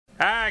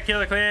Alright,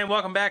 Killer Clan,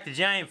 welcome back to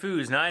Giant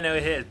Foods. Now I know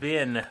it has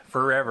been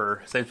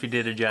forever since we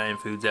did a Giant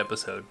Foods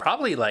episode.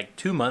 Probably like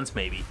 2 months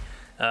maybe.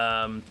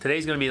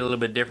 Today's going to be a little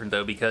bit different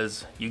though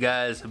because you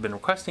guys have been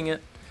requesting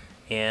it.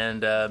 And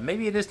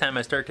maybe it is time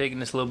I start taking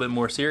this a little bit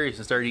more serious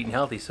and start eating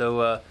healthy.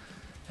 So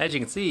as you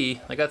can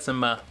see, I got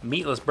some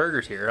meatless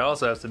burgers here. I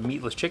also have some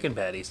meatless chicken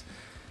patties.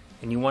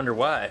 And you wonder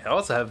why. I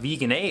also have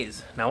vegan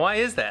A's. Now why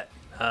is that?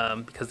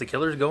 Because the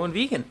killer's going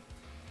vegan.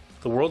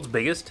 The world's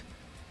biggest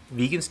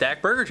vegan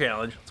stack burger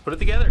challenge. Let's put it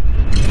together.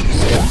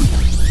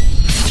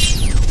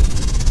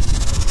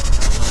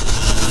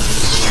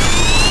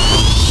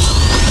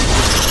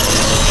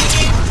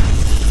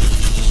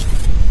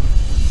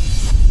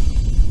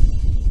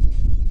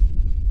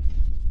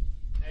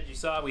 As you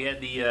saw, we had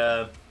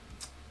the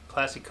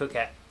classic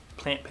Cookout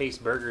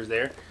plant-based burgers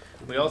there.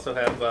 We also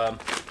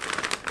have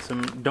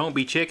some Don't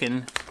Be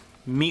Chicken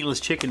meatless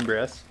chicken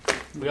breasts.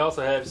 We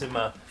also have some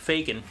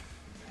Facon.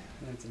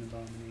 That's an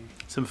abomination.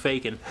 Some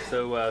Facon,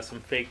 so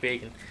some fake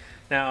bacon.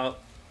 Now,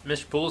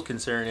 Mr. Pool's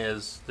concern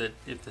is that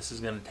if this is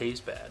going to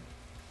taste bad,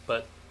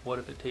 but what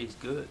if it tastes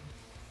good?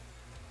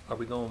 Are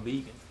we going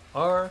vegan?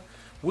 Or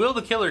will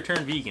the killer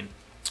turn vegan?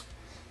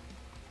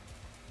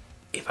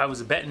 If I was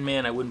a betting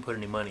man, I wouldn't put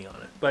any money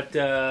on it. But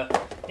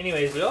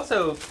anyways, we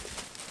also,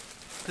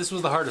 this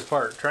was the hardest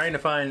part, trying to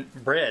find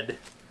bread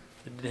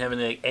that didn't have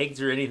any eggs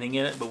or anything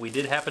in it, but we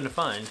did happen to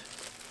find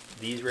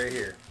these right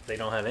here. They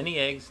don't have any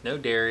eggs, no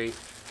dairy,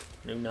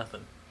 no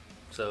nothing.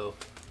 So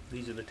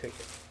these are the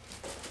ticket.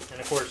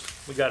 And of course,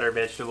 we got our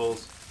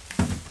vegetables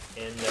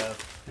and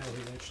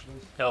Healthy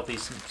vegetables. healthy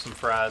some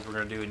fries we're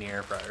gonna do in the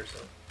air fryer. So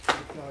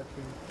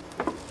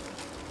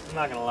I'm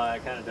not gonna lie,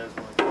 it kind of does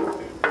want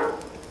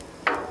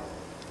food.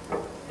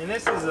 And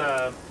this is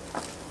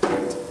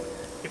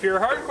if you're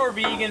a hardcore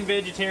vegan,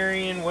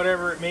 vegetarian,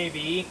 whatever it may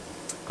be,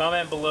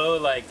 comment below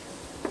like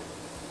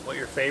what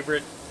your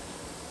favorite.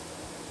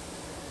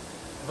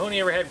 I've only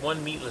ever had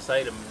one meatless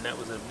item, and that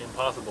was an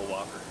Impossible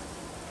Whopper.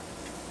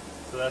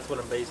 So that's what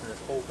I'm basing this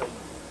whole thing on.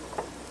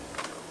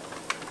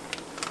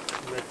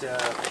 But,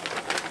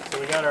 so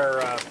we got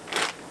our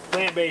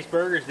plant-based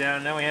burgers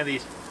down. Now we have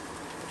these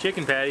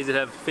chicken patties that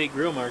have fake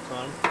grill marks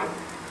on them.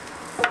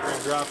 We're going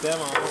to drop them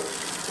on.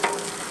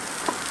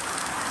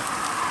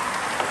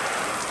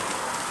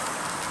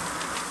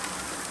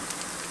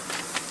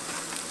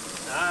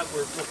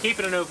 We're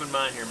keeping an open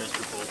mind here,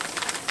 Mr. Pool.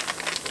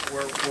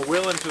 We're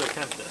willing to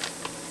attempt this.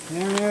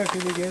 Yeah, it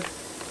could be good.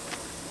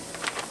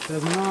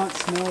 Does not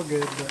smell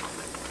good, but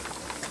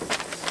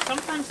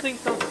sometimes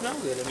things don't smell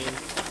good. I mean,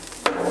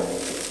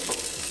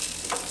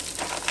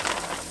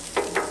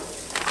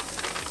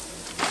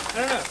 I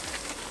don't know.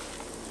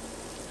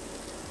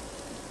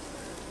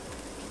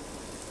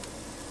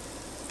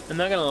 I'm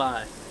not gonna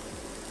lie.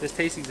 This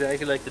tastes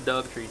exactly like the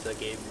dog treats I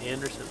gave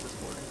Anderson this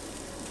morning.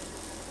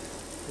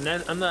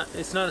 And that,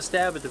 it's not a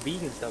stab at the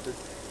vegan stuff. It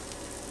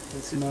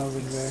smells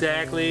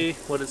exactly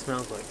what it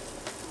smells like.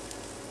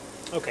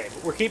 Okay,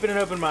 but we're keeping an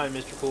open mind,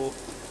 Mr. Pool.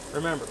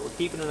 Remember, we're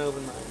keeping an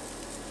open mind.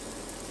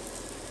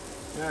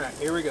 Alright,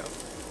 here we go.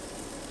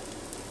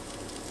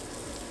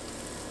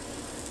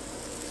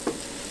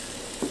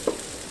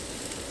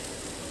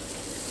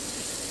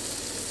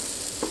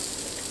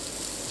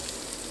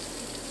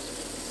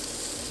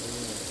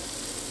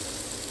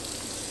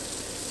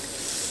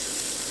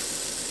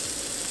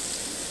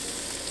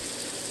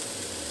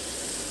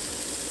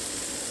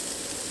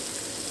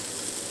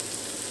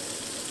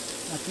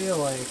 I feel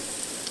like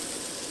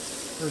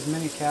there's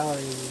many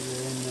calories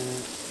in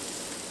that.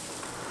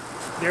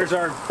 There's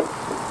our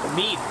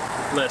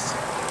meatless.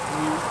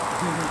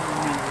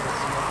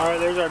 Alright,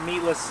 there's our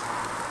meatless,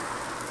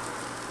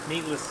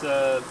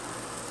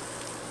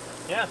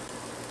 yeah.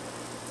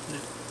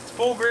 It's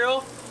full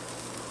grill,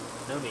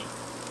 no meat.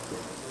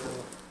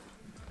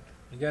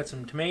 You got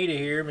some tomato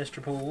here,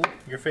 Mr. Pool,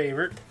 your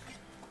favorite.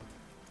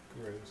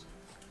 Gross.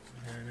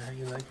 I know how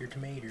you like your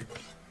tomato.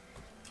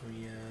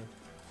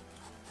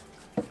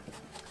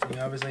 You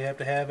obviously have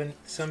to have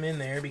some in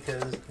there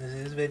because this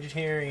is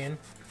vegetarian.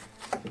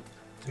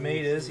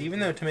 Tomatoes, even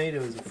though tomato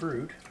is a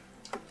fruit.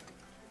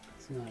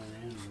 It's not an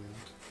animal.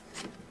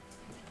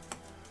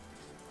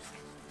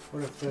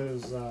 What if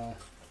those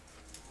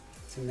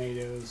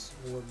tomatoes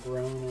were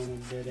grown on a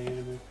dead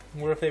animal?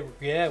 What if they were,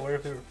 yeah, what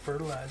if they were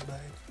fertilized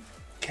by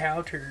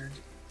cow turds?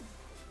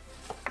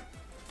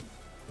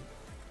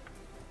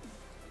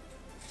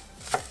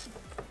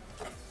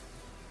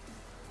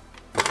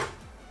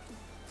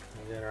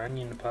 We got our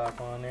onion to pop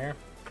on there.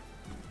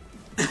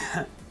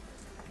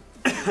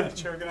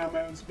 Choking out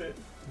my own spit.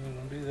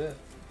 Don't do that.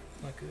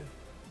 Not good.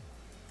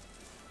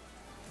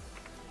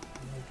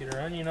 Get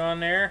our onion on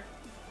there.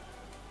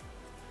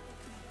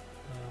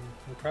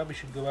 We probably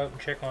should go out and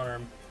check on our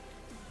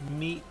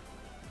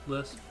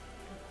meatless.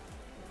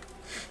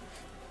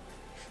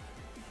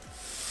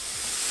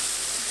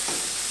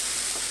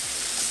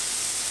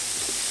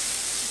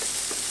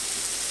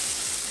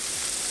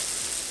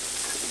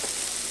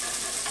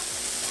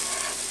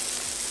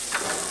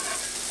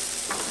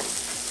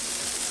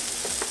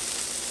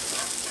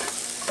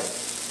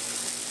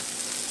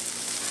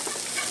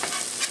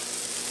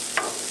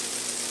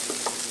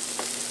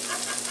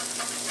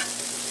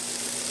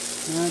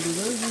 Now, do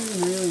those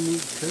even really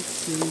need cooked,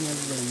 seeing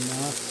as they're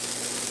not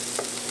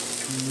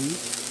meat?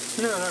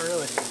 No, not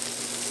really.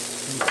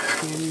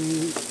 Can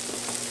you eat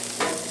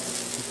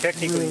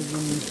Technically,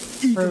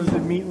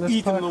 frozen meatless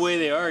eat them pucks? the way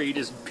they are. You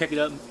just pick it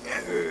up.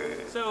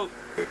 So,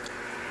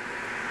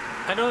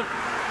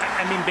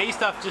 I mean,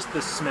 based off just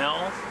the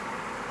smell,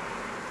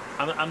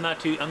 I'm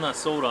not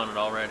sold on it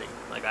already.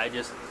 Like, I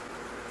just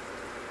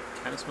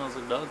kind of smells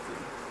like dog food.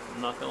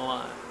 I'm not gonna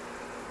lie.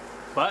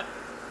 But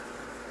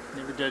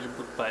never judge a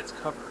book by its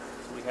cover.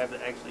 So we have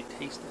to actually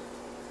taste it.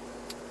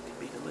 It could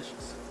be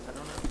delicious. I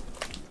don't know.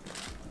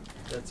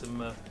 Got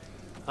some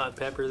hot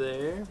pepper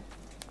there.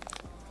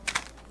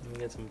 And we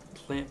got some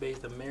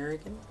plant-based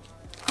American.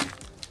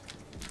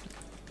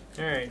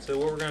 Alright, so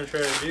what we're going to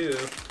try to do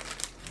is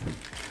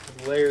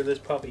layer this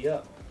puppy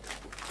up.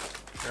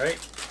 Right?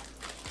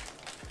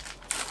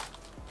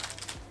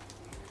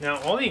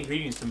 Now, all the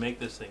ingredients to make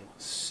this thing,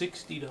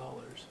 $60. An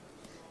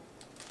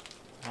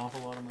awful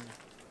lot of money.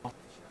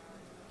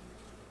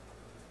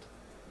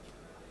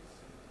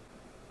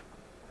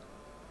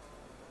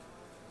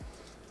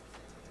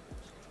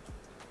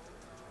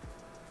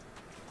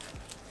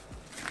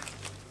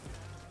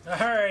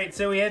 Alright,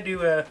 so we had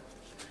to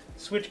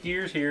switch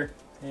gears here,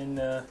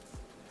 and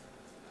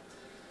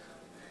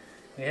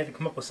we had to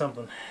come up with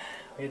something.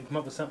 We had to come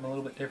up with something a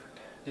little bit different,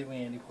 didn't we,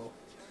 Andy Poole?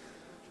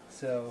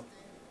 So,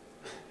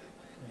 we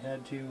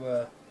had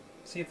to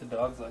see if the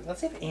dogs like it.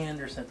 Let's see if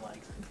Anderson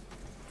likes it.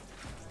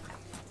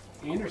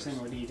 Anderson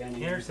would eat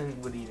anything.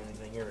 Anderson would eat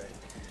anything, you're right.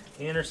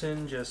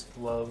 Anderson just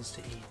loves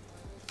to eat.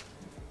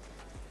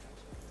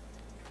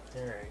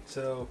 Alright,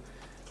 so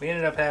we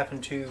ended up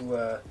having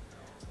to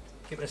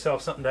get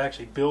myself something to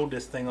actually build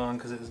this thing on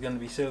because it was going to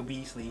be so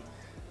beastly.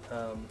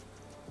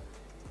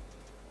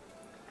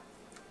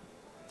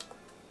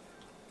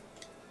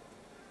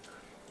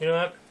 You know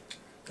what?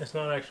 It's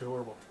not actually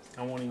horrible.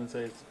 I won't even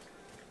say it's...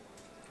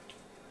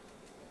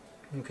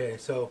 Okay,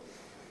 so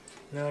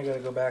now I gotta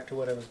go back to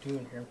what I was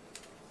doing here.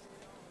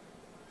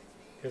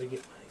 Gotta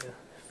get my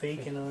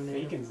Facon on there.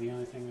 Bacon's the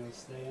only thing that'll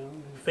stay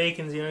on.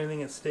 Facon's the only thing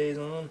that stays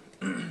on.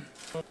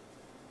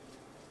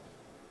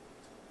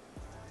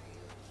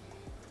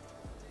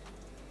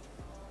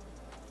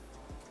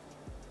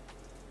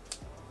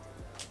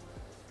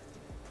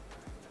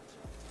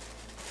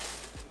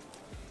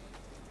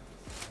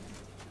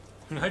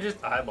 I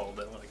just eyeballed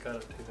it when I cut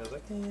it too. I was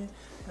like,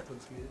 that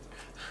looks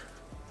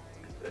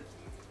good.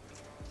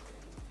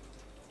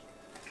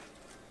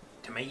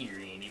 Tomato,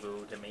 Andy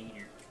Bo,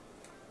 tomato.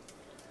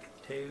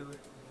 Toad.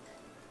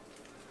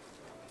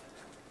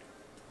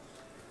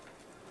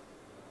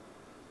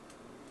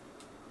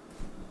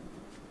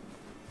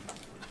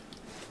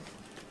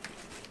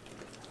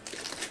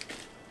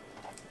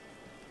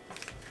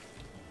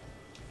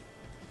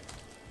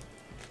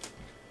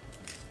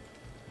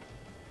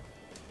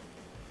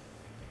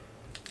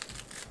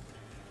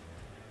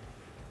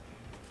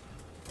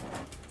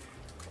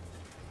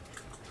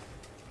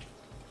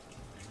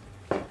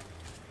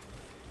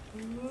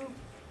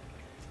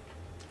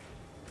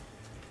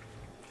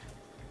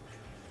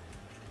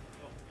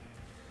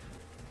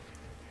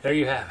 There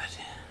you have it.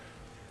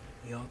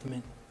 The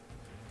ultimate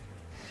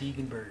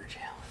vegan burger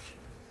challenge.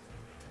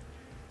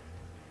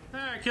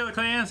 Alright, Killer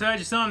Clan, so as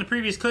you saw in the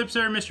previous clips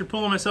there, Mr.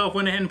 Poole and myself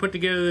went ahead and put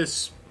together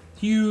this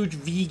huge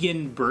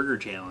vegan burger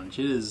challenge.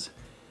 It is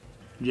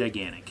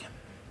gigantic.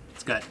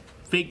 It's got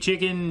fake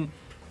chicken,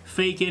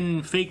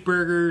 Facon, fake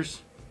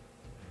burgers,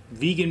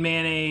 vegan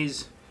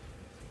mayonnaise,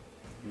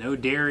 no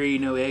dairy,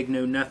 no egg,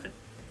 no nothing.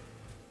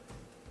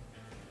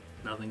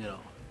 Nothing at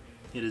all.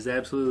 It is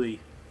absolutely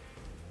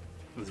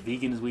as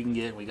vegan as we can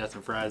get, and we got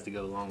some fries to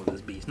go along with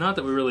this beast. Not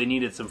that we really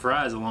needed some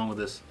fries along with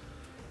this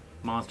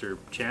monster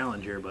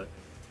challenge here, but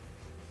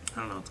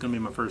I don't know, it's gonna be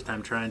my first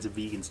time trying some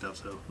vegan stuff,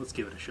 so let's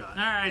give it a shot.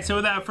 Alright, so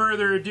without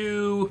further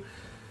ado,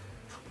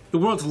 the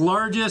world's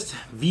largest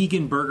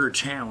vegan burger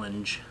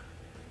challenge.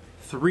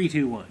 3,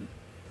 2, 1.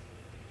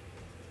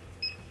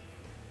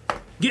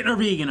 Getting our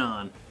vegan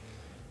on.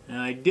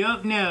 Now I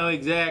don't know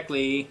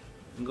exactly.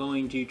 I'm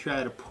going to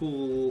try to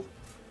pull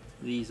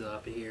these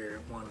off of here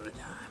one at a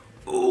time.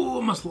 Oh,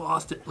 almost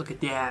lost it. Look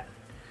at that.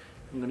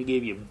 I'm going to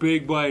give you a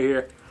big bite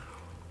here.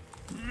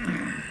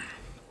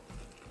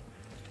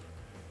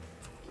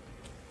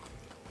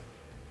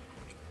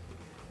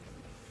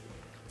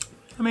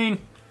 I mean,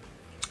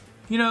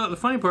 you know, the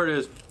funny part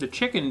is the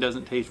chicken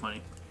doesn't taste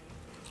funny.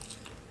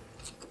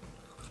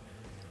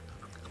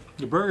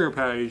 The burger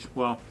patties,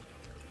 well,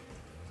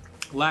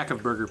 lack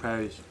of burger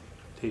patties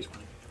taste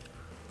funny.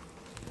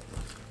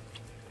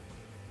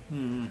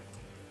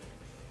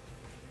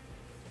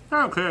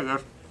 Okay, I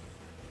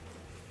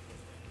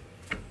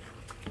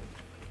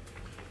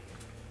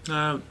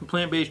guess.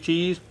 Plant-based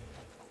cheese.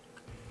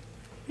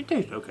 It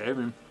tastes okay. I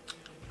mean,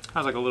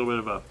 has like a little bit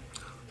of a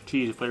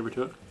cheesy flavor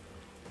to it.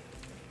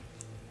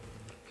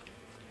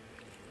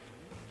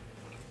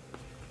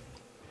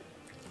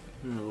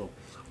 A little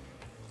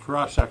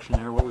cross section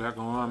there. What we got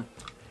going on?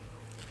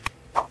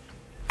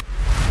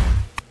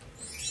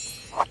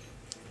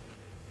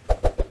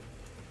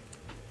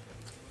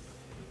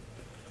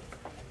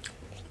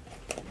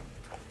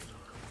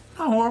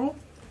 horrible.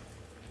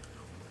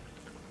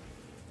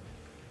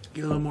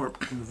 Get a little more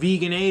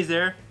veganese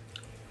there.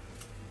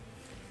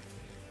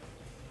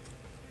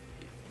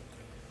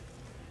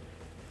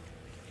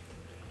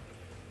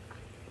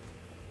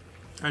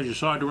 I just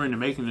saw it during the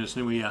making of this,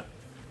 and we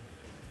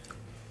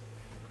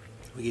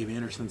gave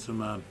Anderson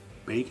some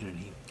bacon, and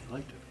he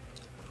liked it.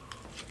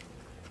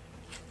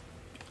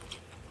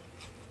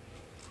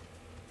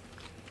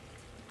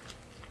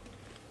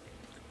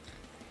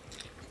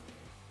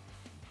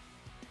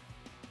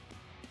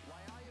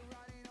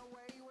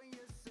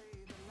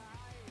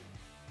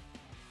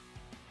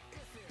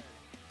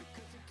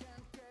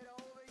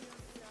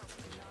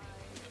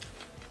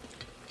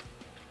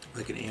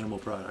 Like an animal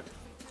product.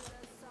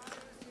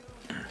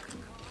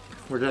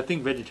 Whereas I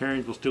think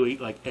vegetarians will still eat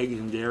like eggs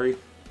and dairy.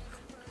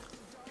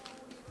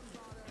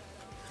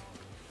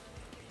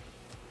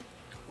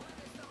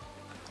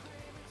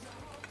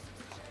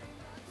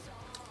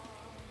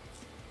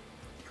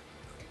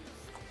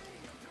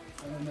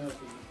 I don't know if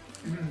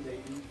they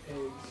eat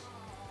eggs.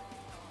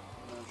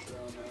 I'm not sure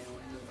on that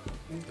one, but I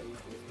think they eat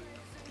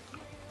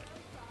eggs.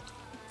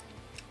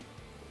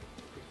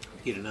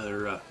 Get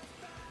another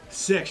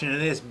section of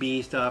this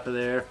beast off of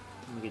there.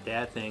 Look at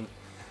that thing.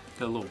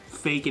 Got a little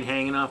Facon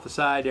hanging off the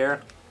side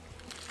there.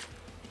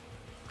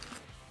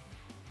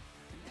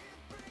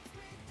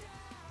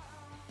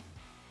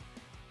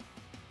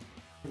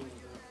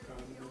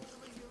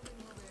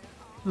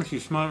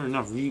 She's smart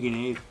enough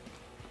vegan, eh?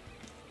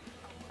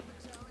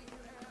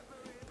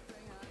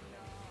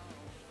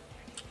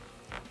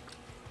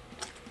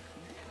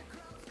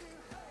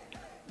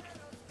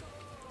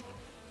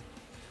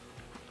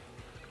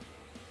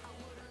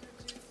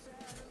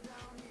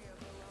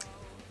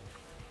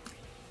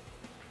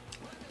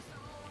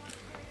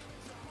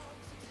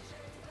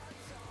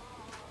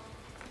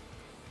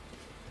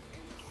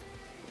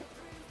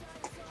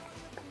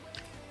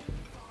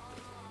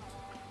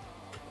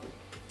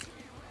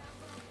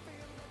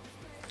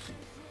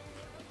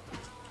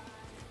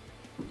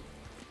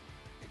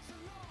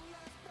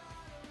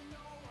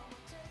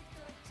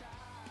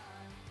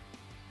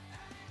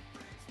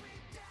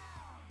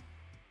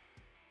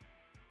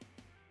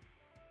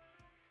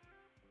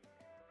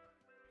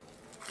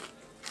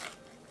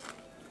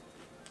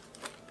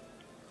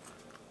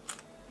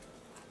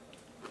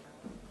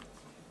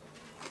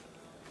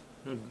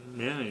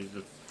 Man, he's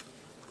just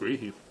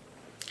greasy.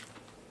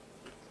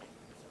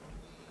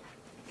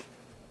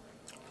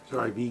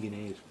 Sorry,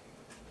 veganese.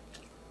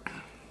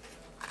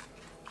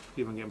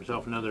 See if I can get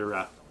myself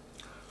another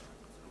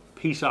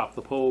piece off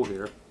the pole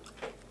here.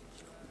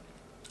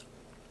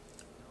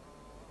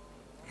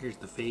 Here's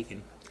the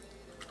Facon.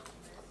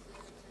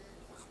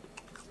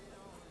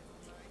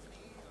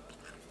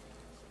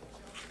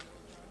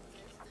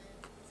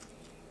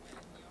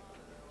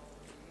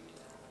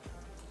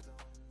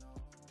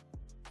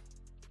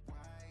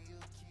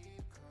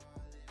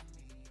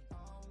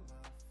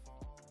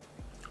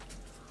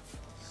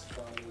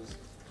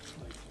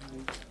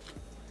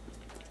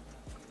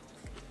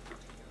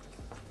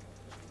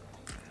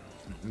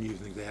 You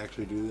think they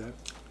actually do that?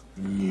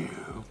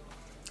 No.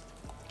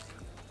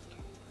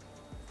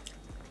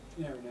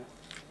 You never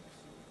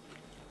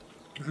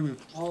know.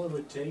 All it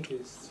would take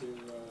is to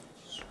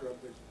scrub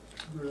the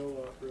grill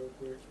off real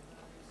quick.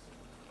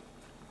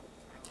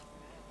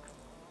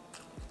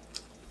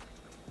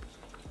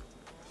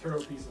 Throw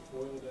a piece of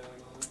foil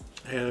down on it.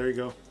 Yeah, there you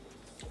go.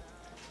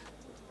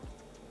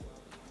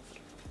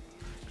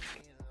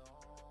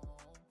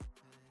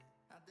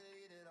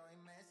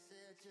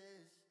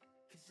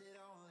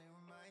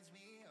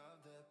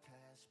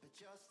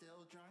 You're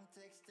still drunk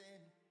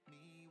texting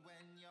me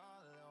when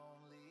you're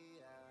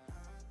lonely. I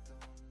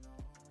don't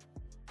know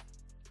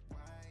why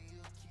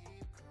you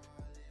keep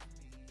calling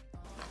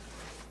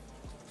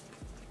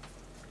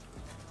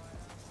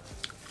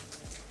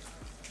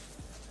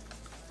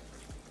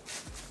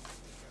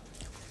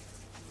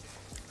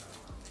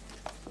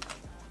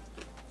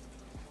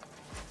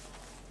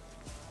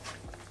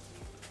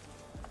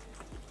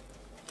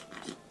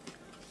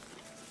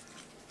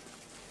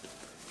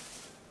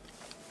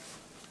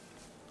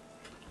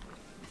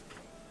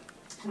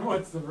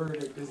What's the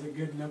verdict? Is it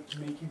good enough to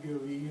make you go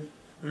vegan?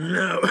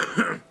 No.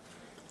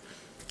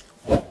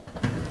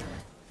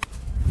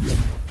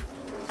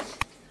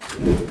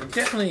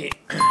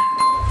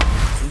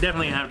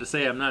 Definitely have to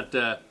say I'm not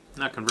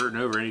converting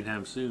over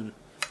anytime soon.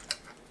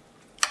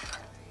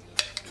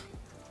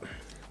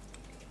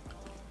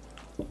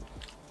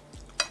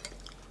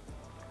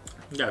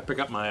 Gotta pick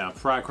up my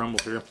fry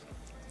crumbles here.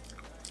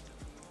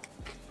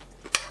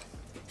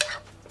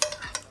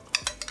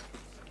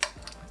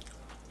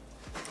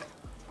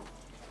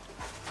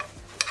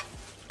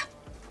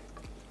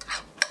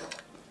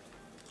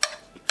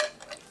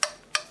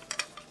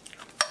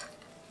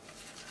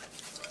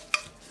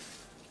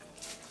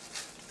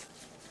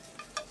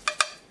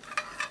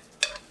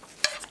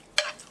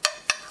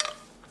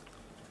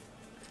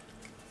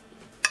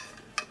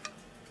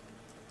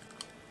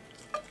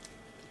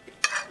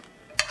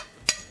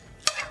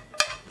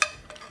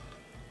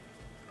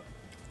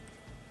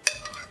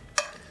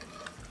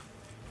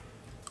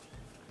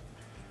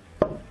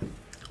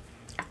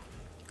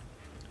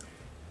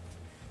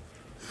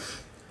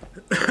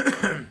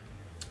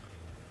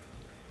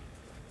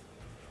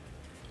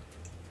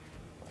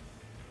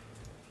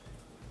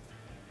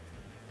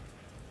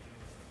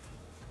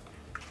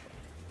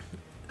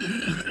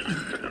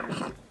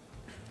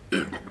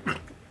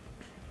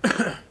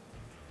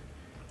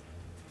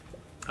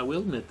 I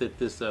will admit that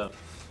this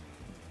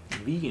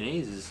vegan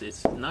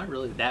it's not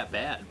really that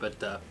bad, but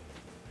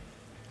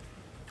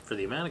for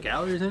the amount of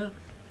calories in it, I'm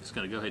just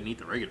gonna go ahead and eat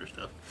the regular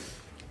stuff.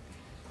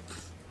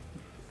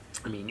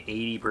 I mean,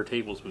 80 per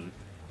tablespoon.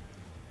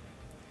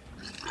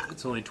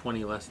 It's only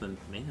 20 less than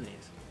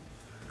mayonnaise.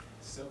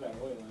 Still got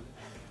oil in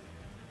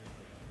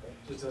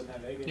it. Just doesn't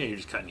have egg in it. Yeah, you're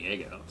just cutting the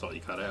egg out. That's all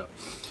you cut out.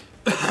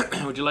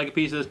 Would you like a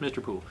piece of this,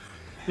 Mr. Poole?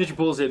 Mr.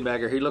 Poole's sitting back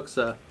here. He looks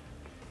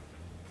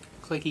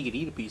like he could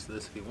eat a piece of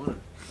this if he wanted.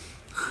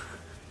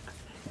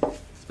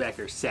 He's back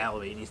here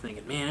salivating. He's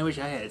thinking, man, I wish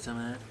I had some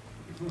of that.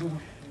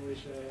 I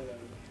wish I had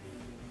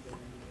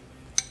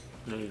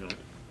a... No, you don't.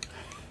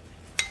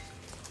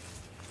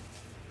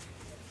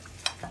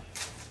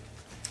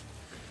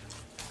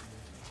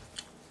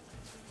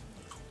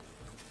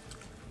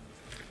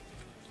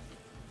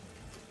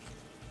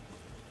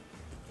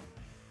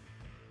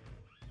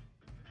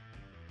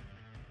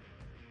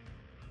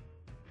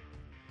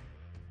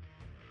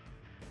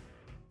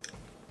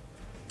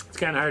 It's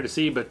kind of hard to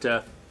see, but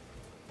I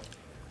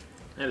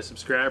had a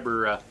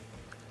subscriber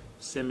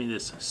send me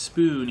this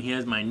spoon. He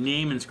has my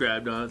name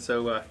inscribed on it,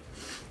 so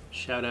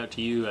shout out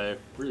to you. I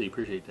really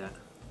appreciate that.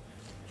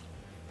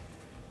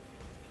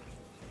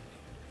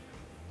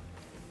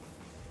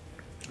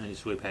 I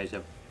just way past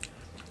up.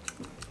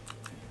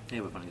 They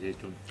have a funny taste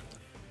to them.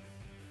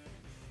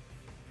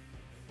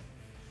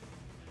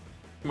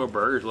 More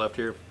burgers left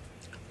here.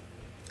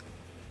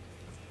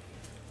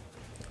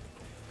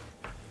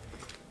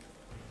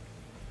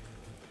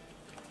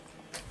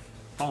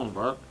 Falling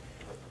apart.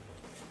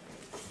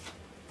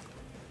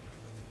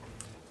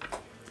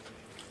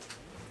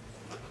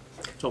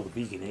 It's all the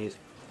vegan-ase.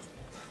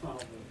 Oh,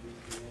 the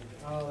vegan.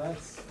 Oh,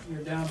 that's...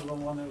 You're down to the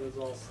one that was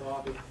all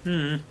sloppy.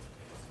 Mm-hmm.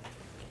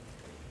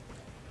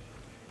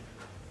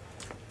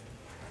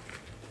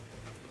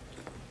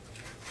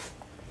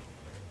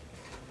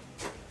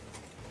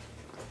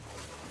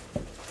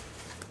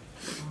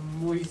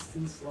 Moist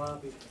and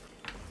sloppy.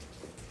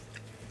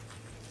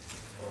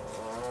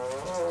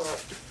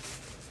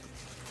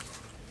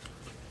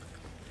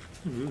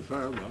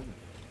 Sorry about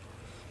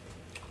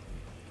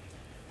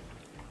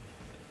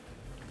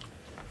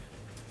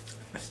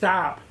it.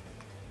 Stop.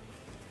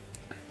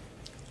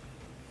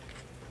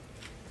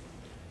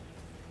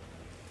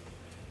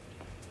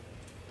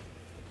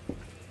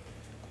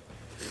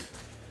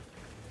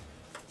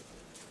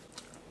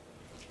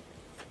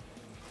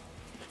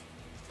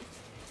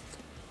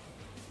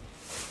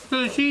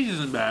 So the cheese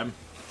isn't bad.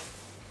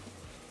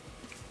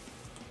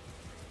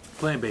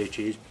 Plant-based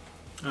cheese.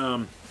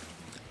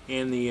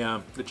 And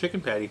the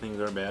chicken patty things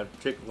aren't bad.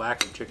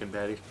 Lack of chicken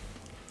patties.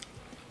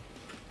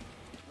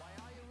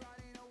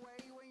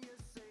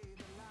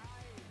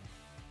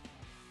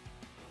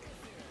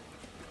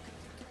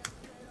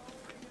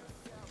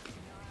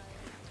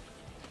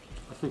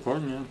 That's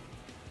recording, yeah.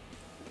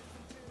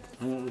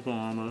 I don't know what's going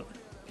on with it.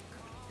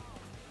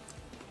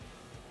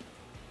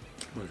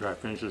 I'm gonna try to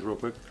finish this real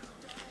quick.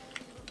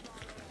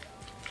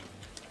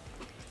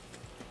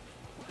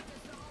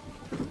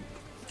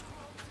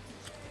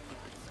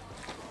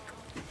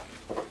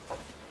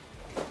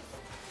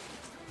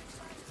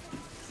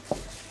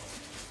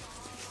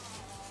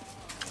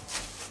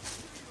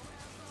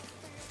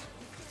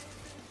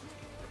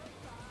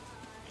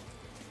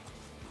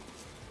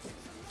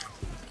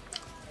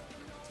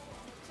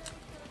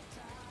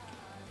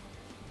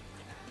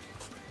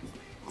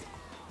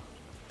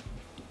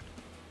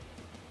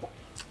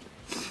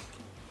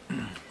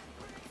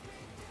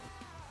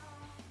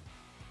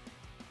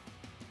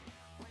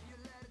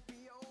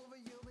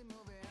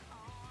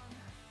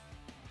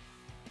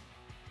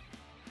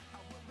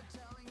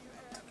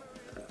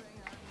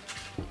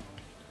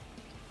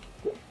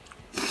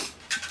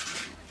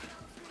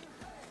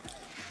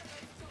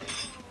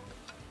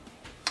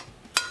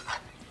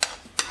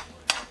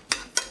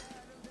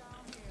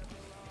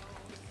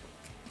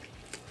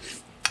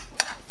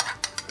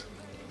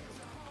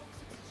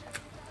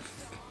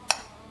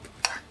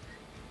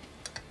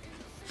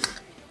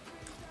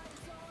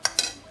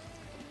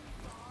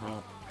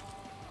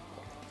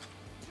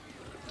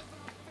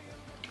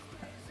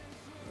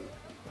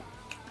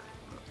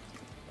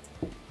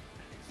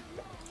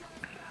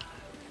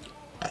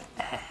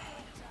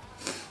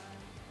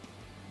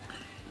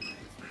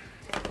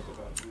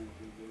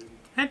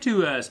 I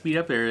had to speed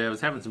up there. I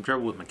was having some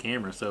trouble with my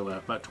camera, so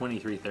about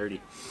 23:30.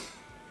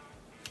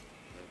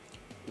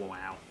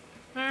 Wow.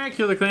 Alright,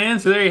 Killer Clan,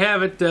 so there you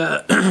have it.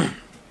 The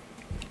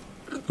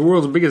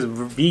world's biggest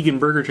vegan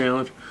burger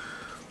challenge.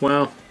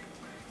 Well,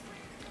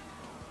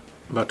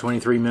 about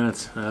 23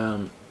 minutes.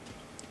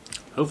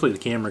 Hopefully the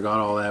camera got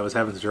all that. I was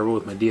having some trouble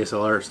with my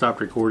DSLR. It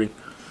stopped recording.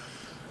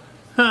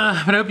 But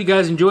I hope you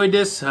guys enjoyed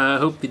this. I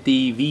hope that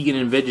the vegan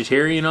and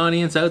vegetarian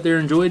audience out there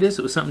enjoyed this.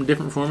 It was something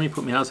different for me.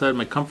 Put me outside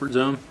my comfort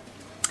zone.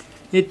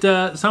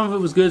 Some of it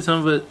was good,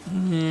 some of it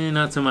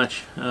not so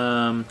much.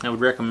 I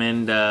would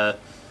recommend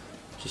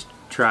just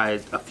try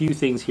a few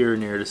things here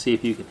and there to see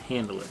if you can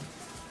handle it.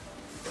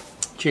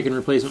 Chicken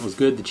replacement was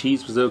good. The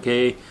cheese was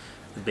okay.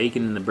 The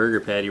bacon and the burger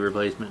patty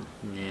replacement,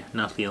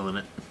 not feeling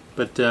it.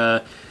 But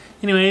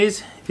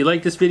anyways, if you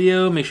like this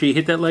video, make sure you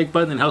hit that like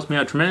button. It helps me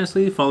out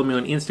tremendously. Follow me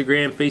on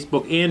Instagram,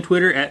 Facebook, and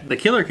Twitter at The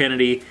Killer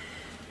Kennedy.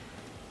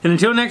 And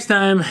until next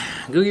time,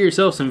 go get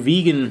yourself some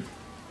vegan.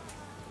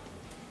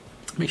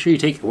 Make sure you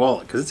take your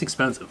wallet, because it's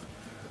expensive.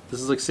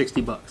 This is like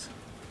 $60.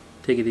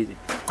 Take it easy.